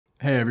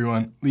Hey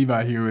everyone,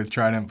 Levi here with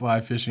Trident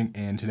Fly Fishing,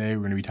 and today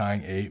we're going to be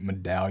tying a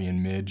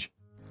Medallion Midge.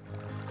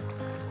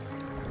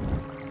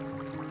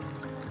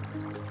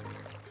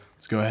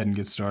 Let's go ahead and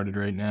get started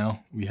right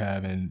now. We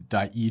have an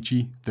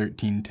Daiichi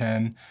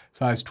 1310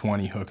 size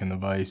 20 hook in the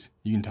vise.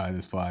 You can tie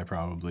this fly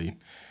probably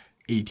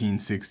 18,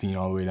 16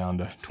 all the way down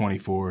to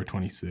 24 or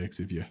 26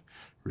 if you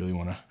really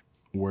want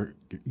to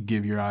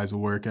give your eyes a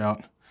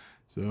workout.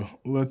 So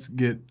let's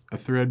get a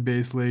thread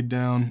base laid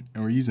down,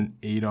 and we're using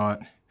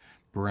 8/0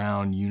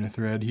 brown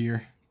unithread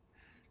here.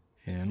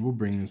 And we'll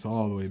bring this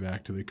all the way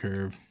back to the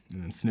curve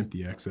and then snip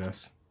the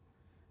excess.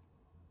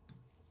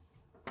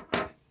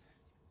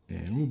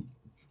 And we'll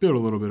build a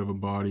little bit of a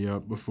body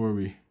up before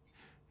we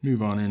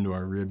move on into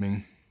our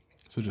ribbing.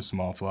 Such a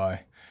small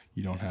fly,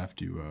 you don't have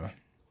to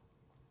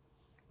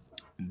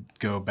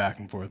go back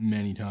and forth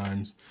many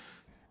times.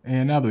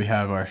 And now that we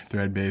have our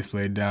thread base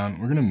laid down,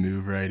 we're gonna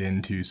move right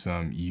into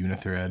some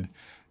unithread.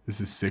 This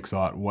is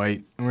 6/0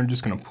 white, and we're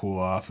just gonna pull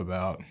off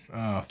about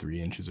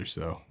 3 inches or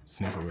so.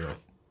 Snip it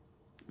with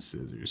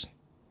scissors.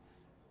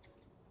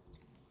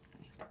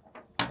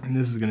 And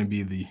this is gonna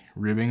be the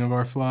ribbing of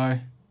our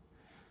fly.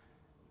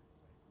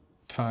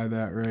 Tie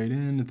that right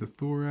in at the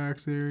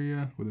thorax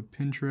area with a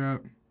pinch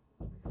wrap.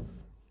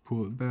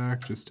 Pull it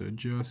back just to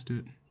adjust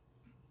it.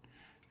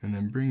 And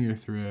then bring your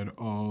thread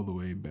all the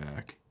way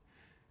back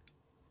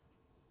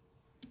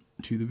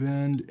to the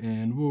bend,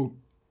 and we'll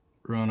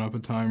run up a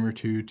time or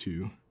two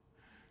to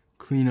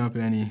clean up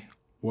any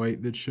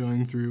white that's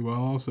showing through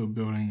while also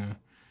building a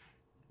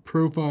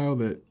profile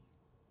that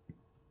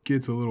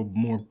gets a little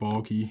more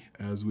bulky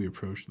as we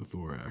approach the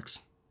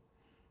thorax.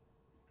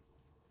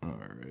 All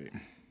right,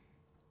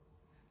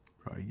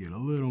 probably get a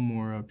little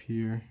more up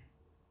here,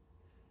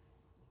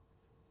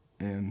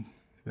 and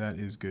that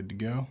is good to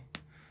go.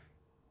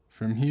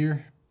 From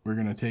here, we're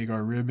gonna take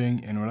our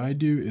ribbing, and what I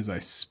do is I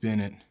spin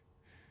it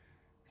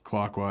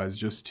clockwise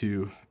just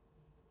to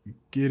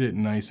get it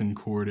nice and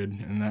corded,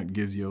 and that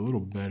gives you a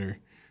little better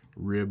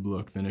rib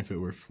look than if it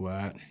were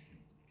flat.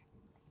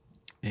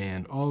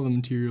 And all the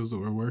materials that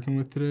we're working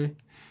with today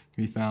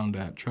can be found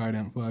at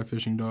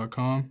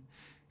tridentflyfishing.com,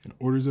 and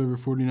orders over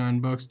 49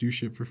 bucks do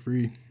ship for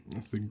free.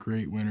 That's a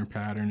great winter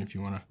pattern if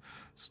you want to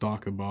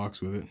stock the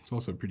box with it. It's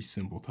also a pretty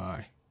simple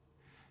tie.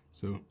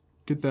 So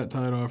get that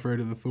tied off right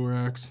at the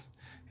thorax,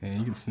 and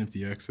you can snip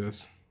the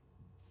excess.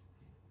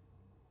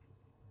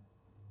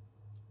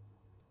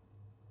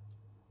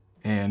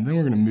 And then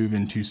we're going to move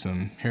into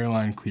some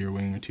hairline clear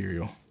wing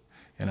material.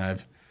 And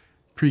I've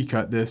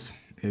pre-cut this.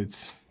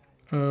 It's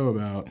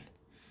about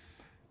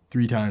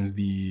 3 times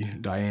the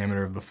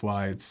diameter of the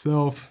fly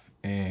itself.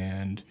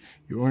 And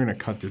we're going to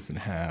cut this in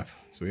half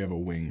so we have a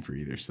wing for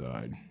either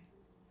side.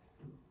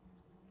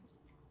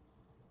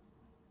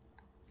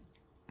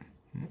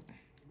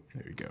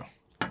 There we go.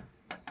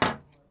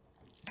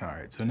 All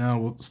right, so now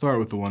we'll start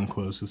with the one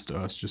closest to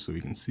us just so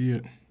we can see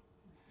it.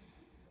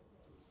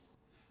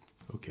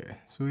 Okay,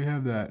 so we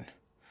have that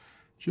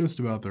just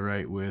about the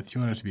right width.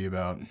 You want it to be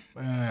about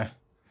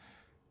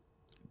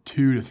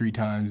 2 to 3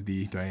 times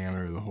the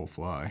diameter of the whole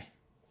fly.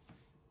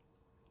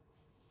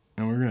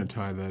 And we're going to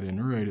tie that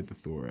in right at the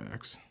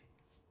thorax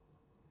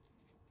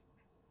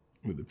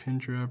with a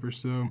pinch wrap or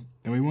so.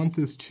 And we want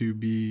this to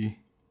be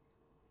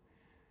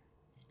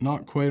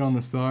not quite on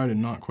the side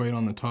and not quite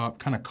on the top,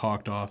 kind of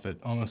cocked off at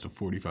almost a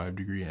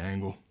 45-degree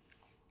angle.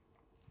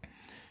 And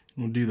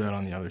we'll do that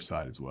on the other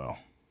side as well.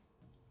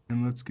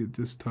 And let's get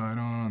this tied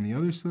on the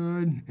other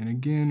side. And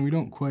again, we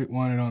don't quite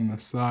want it on the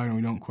side and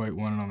we don't quite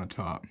want it on the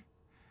top.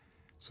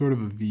 Sort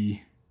of a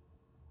V.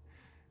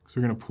 So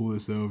we're gonna pull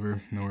this over,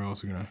 and then we're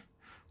also gonna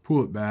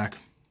pull it back.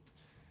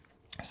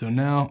 So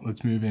now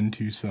let's move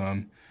into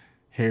some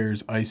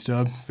Hare's Ice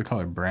Dub. It's the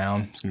color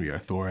brown. It's gonna be our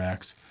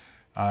thorax.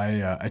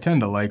 I tend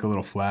to like a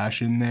little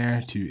flash in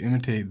there to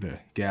imitate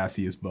the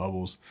gaseous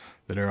bubbles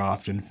that are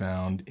often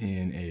found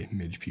in a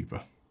midge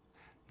pupa.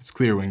 This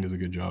clear wing does a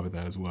good job at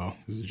that as well.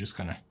 This is just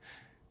kind of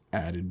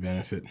added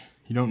benefit.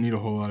 You don't need a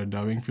whole lot of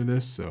dubbing for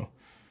this, so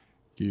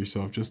give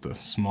yourself just a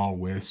small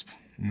wisp,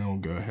 and then we'll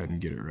go ahead and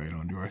get it right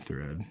onto our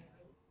thread.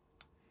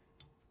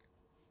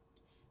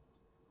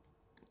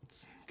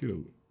 Let's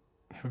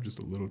have just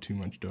a little too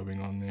much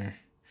dubbing on there.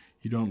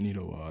 You don't need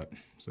a lot,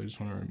 so I just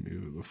want to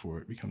remove it before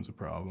it becomes a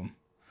problem.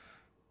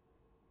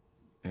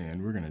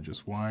 And we're gonna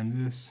just wind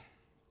this,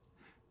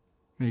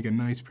 make a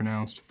nice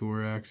pronounced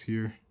thorax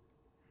here,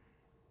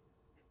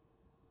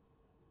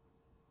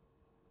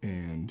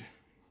 and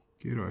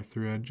get our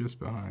thread just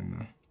behind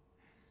the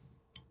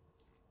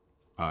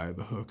eye of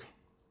the hook.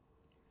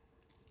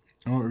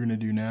 And what we're gonna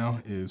do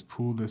now is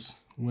pull this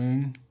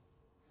wing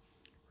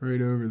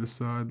right over the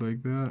side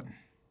like that,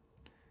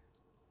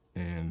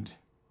 and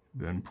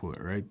then pull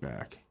it right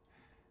back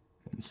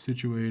and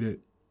situate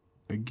it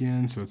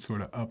again so it's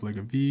sort of up like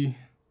a V.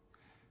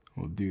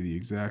 We'll do the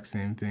exact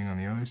same thing on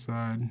the other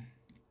side.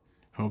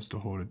 Helps to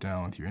hold it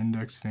down with your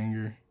index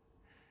finger.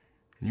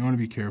 And you want to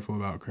be careful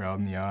about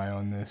crowding the eye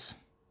on this.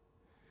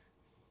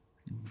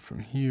 From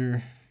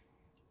here,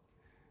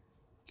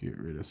 get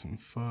rid of some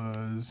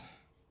fuzz.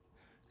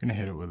 I'm gonna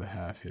hit it with a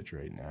half hitch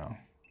right now.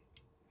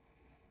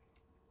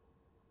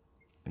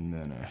 and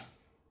then a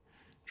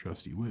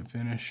trusty whip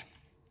finish.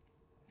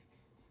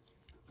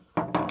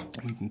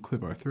 We can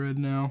clip our thread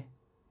now.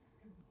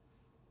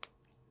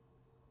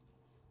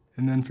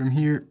 And then from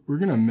here, we're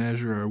gonna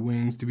measure our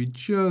wings to be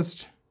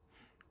just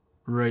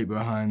right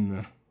behind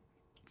the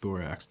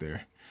thorax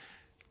there.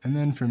 And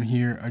then from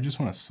here, I just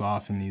wanna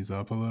soften these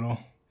up a little,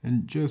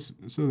 and just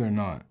so they're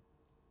not,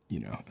 you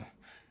know,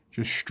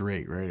 just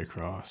straight right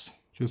across.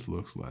 Just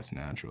looks less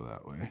natural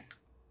that way.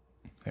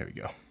 There we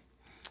go.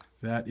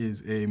 That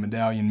is a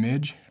Medallion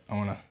Midge. I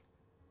wanna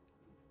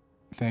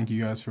thank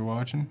you guys for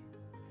watching,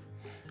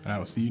 and I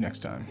will see you next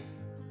time.